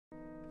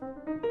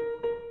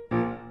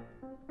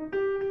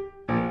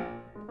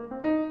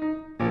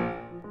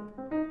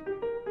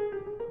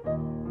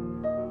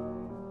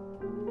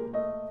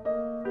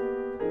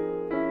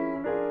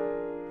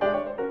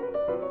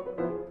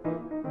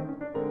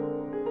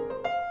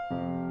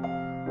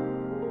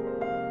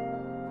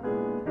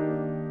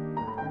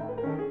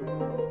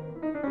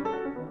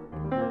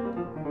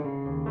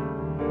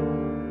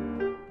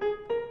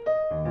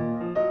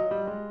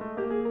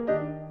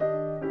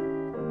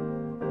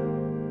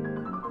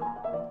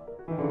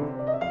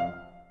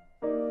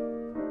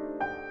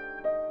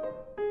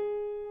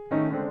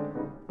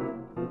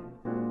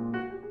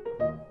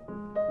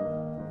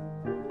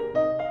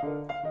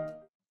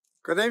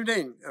Good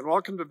evening and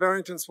welcome to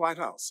Barrington's White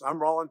House. I'm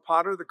Roland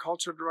Potter, the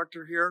Culture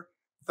Director here.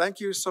 Thank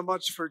you so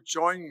much for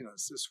joining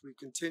us as we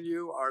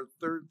continue our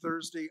third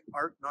Thursday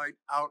Art Night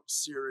Out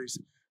series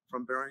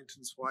from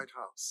Barrington's White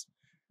House.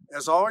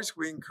 As always,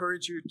 we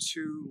encourage you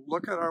to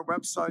look at our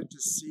website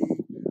to see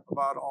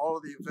about all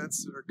of the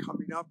events that are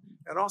coming up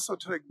and also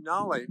to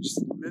acknowledge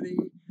many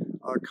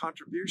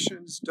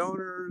contributions,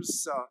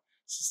 donors,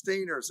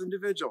 sustainers,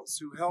 individuals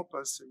who help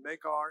us and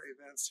make our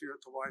events here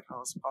at the White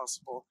House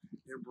possible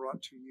and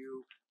brought to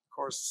you, of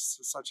course,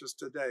 such as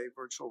today,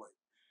 virtually.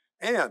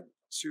 And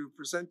to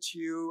present to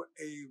you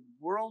a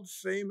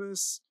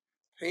world-famous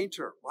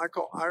painter,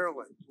 Michael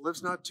Ireland,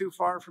 lives not too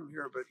far from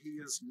here, but he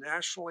is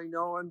nationally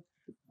known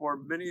for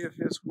many of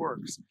his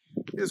works.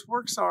 His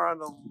works are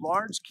on a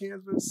large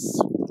canvas,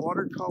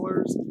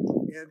 watercolors,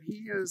 and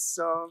he is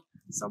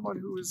someone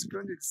who is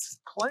going to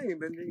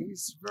claim, and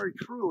he's very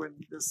true in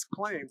this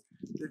claim,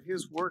 that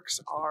his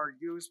works are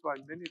used by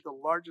many of the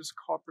largest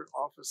corporate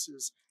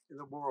offices in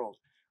the world.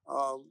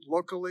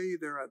 Locally,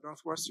 they're at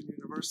Northwestern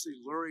University,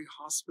 Lurie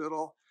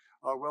Hospital,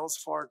 Wells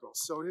Fargo.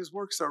 So his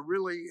works are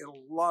really in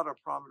a lot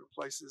of prominent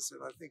places,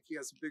 and I think he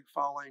has a big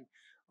following,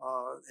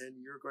 and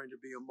you're going to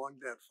be among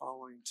that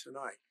following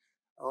tonight.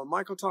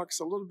 Michael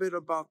talks a little bit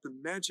about the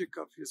magic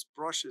of his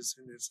brushes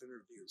in his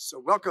interviews. So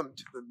welcome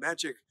to the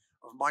magic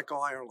of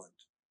Michael Ireland.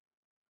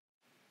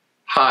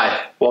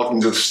 Hi,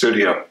 welcome to the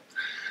studio.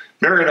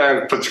 Mary and I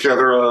have put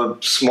together a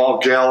small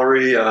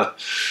gallery,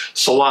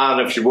 salon,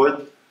 if you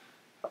would,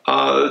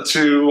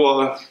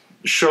 to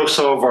show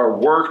some of our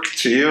work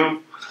to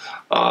you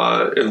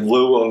in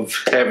lieu of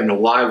having a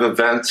live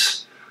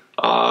event.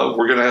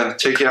 We're going to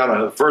take you on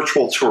a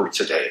virtual tour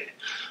today.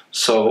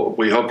 So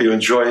we hope you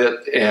enjoy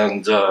it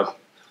and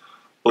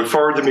look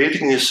forward to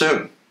meeting you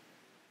soon.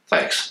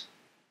 Thanks.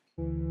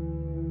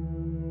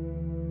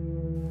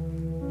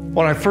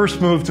 When I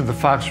first moved to the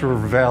Fox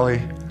River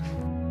Valley,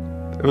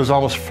 it was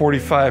almost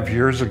 45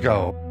 years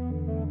ago.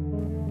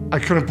 I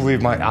couldn't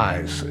believe my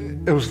eyes.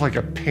 It was like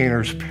a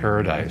painter's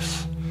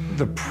paradise.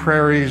 The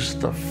prairies,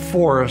 the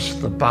forests,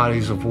 the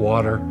bodies of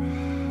water,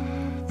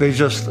 they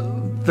just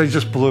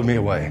blew me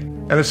away.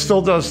 And it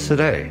still does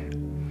today.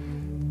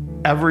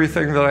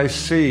 Everything that I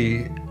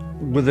see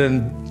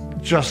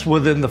just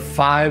within the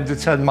 5 to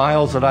 10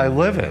 miles that I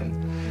live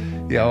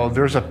in, you know,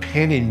 there's a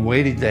painting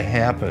waiting to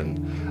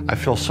happen. I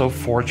feel so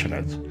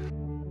fortunate.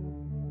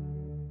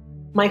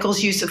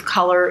 Michael's use of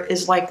color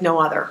is like no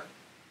other.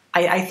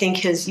 I think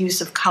his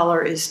use of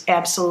color is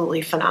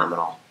absolutely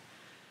phenomenal.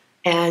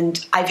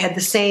 And I've had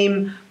the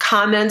same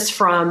comments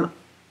from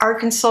art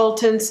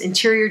consultants,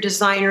 interior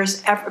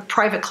designers,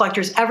 private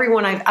collectors,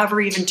 everyone I've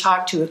ever even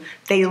talked to.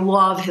 They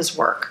love his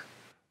work.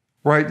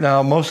 Right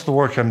now, most of the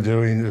work I'm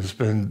doing has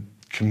been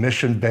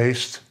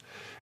commission-based.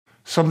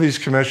 Some of these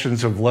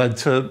commissions have led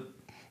to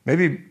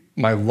maybe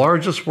my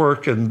largest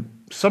work and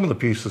some of the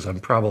pieces I'm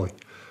probably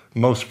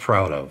most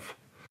proud of.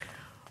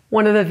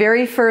 One of the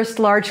very first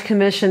large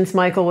commissions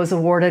Michael was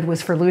awarded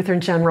was for Lutheran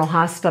General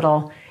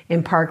Hospital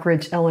in Park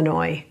Ridge,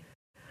 Illinois.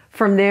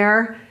 From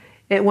there,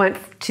 it went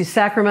to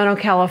Sacramento,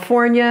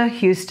 California,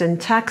 Houston,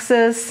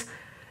 Texas,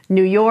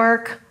 New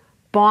York,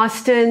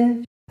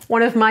 Boston.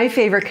 One of my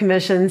favorite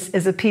commissions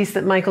is a piece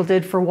that Michael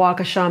did for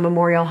Waukesha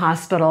Memorial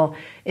Hospital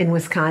in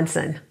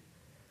Wisconsin.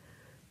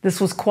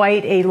 This was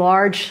quite a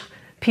large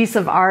piece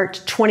of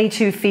art,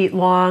 22 feet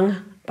long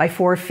by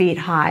 4 feet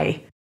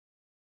high.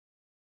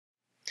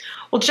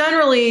 Well,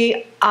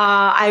 generally,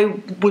 I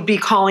would be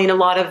calling a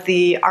lot of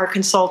the art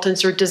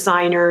consultants or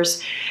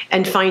designers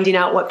and finding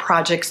out what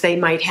projects they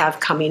might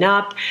have coming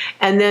up.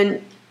 And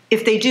then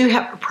if they do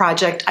have a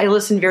project, I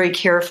listen very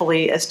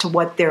carefully as to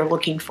what they're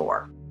looking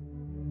for.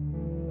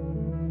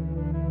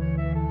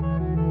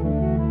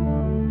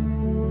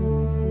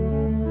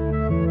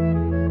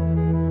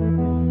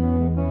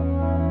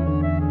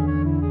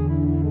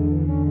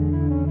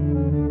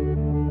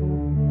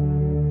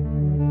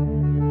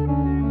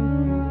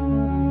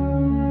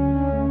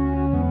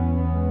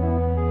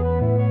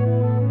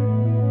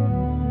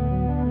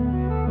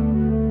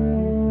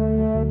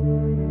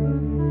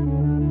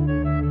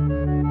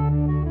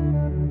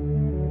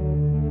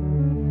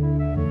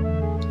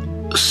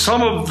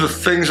 Some of the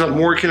things I'm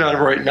working on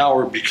right now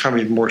are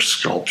becoming more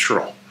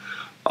sculptural.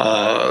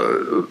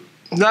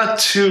 Not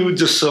too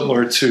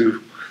dissimilar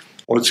to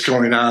what's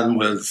going on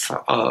with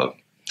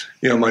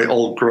my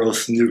old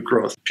growth, new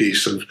growth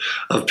piece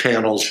of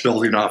panels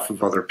building off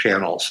of other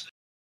panels.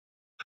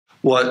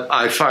 What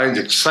I find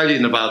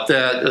exciting about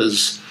that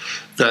is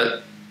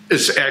that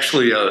it's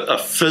actually a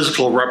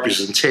physical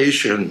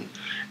representation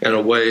in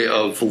a way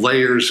of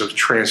layers of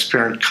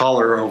transparent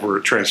color over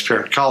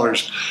transparent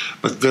colors,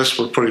 but this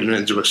we're putting it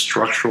into a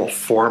structural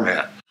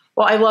format.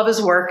 Well, I love his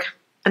work,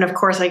 and of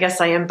course I guess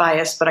I am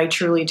biased, but I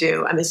truly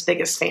do. I'm his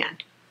biggest fan.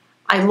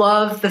 I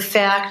love the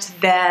fact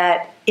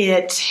that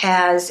it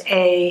has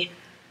a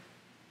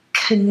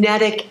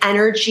kinetic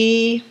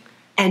energy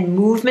and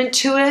movement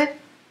to it,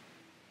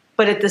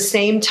 but at the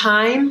same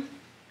time,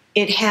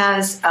 it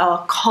has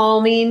a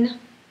calming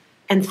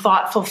and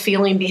thoughtful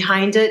feeling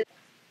behind it.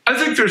 I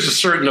think there's a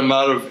certain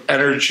amount of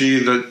energy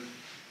that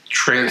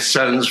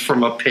transcends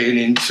from a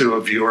painting to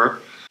a viewer.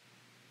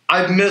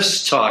 I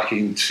miss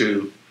talking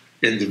to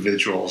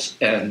individuals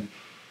and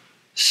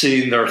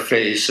seeing their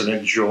face and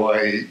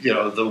enjoy,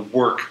 the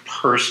work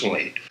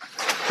personally.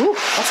 Ooh,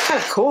 that's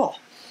kind of cool.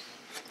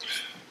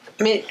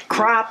 I mean,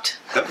 cropped.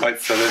 That might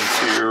fit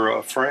into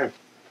your frame.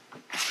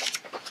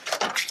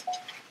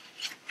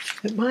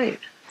 It might.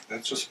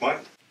 That's just mine.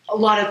 A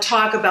lot of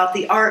talk about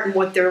the art and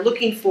what they're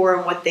looking for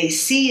and what they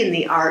see in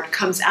the art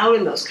comes out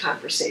in those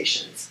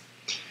conversations.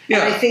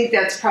 Yeah. And I think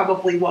that's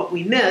probably what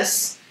we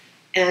miss.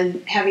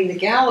 And having the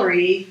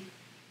gallery,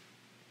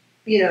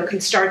 can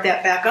start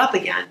that back up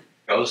again.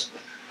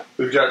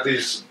 We've got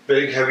these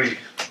big, heavy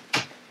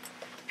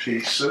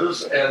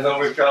pieces, and then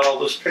we've got all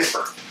this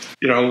paper.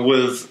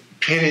 With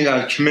painting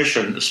on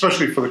commission,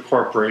 especially for the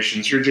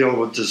corporations, you're dealing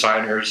with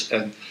designers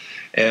and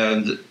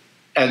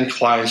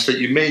clients that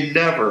you may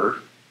never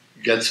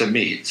get to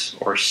meet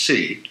or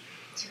see.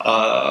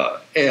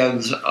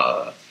 It's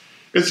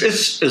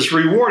as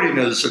rewarding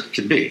as it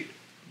can be.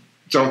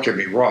 Don't get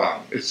me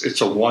wrong,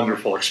 it's a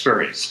wonderful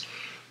experience.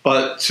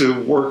 But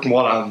to work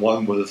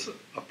one-on-one with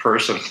a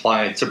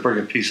client, to bring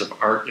a piece of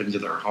art into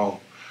their home,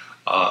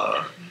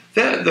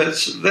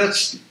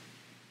 that's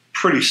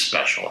pretty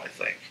special, I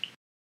think.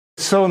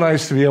 It's so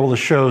nice to be able to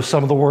show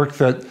some of the work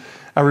that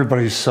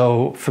everybody's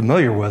so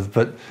familiar with,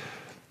 but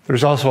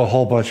there's also a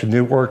whole bunch of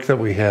new work that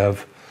we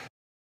have.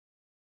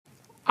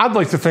 I'd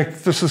like to think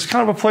this is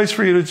kind of a place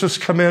for you to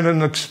just come in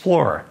and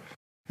explore.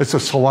 It's a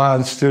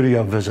salon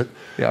studio visit.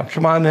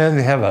 Come on in,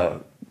 have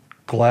a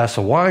glass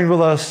of wine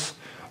with us,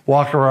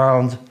 walk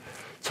around,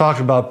 talk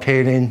about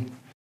painting.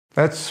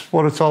 That's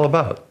what it's all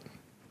about.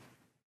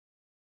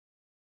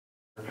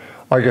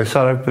 Like I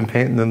said, I've been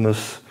painting in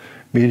this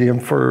medium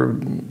for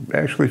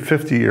actually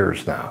 50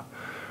 years now.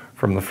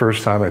 From the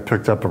first time I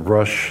picked up a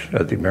brush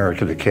at the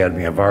American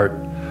Academy of Art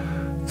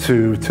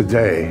to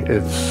today,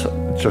 it's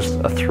just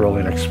a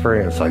thrilling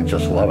experience. I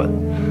just love it.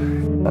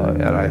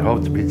 And I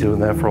hope to be doing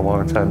that for a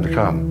long time to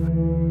come.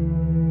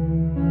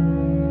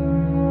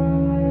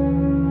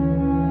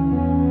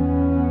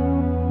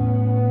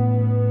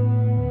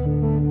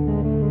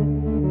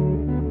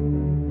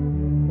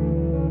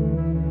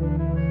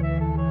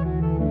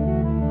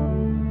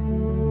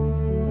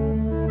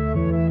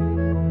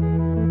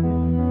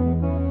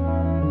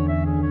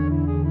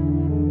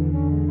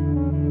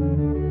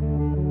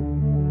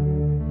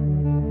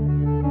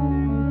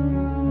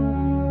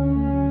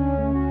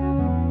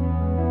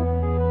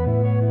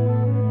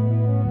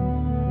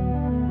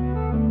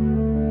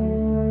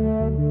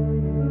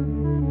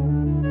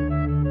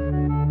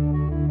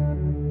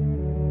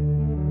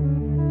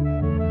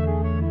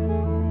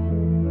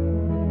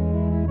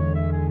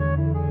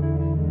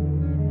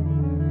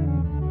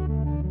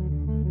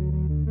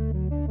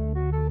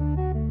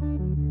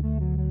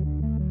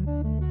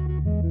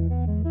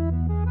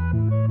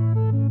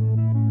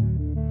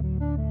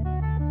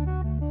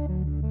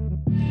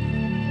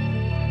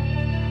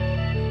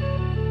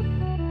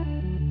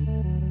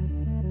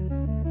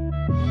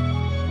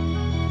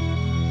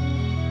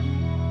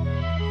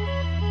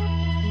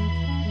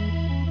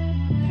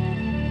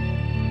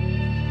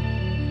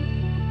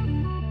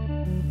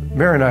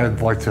 Mary and I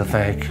would like to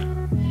thank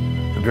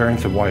the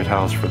Barrington White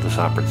House for this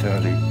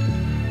opportunity,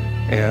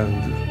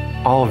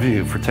 and all of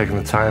you for taking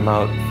the time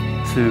out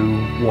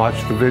to watch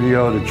the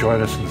video, to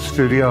join us in the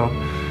studio,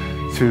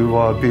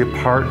 to be a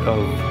part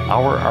of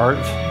our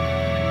art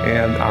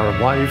and our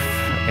life,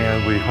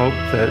 and we hope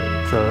that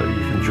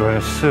you can join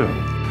us soon.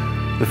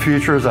 The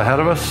future is ahead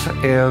of us,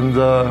 and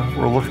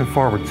we're looking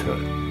forward to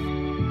it.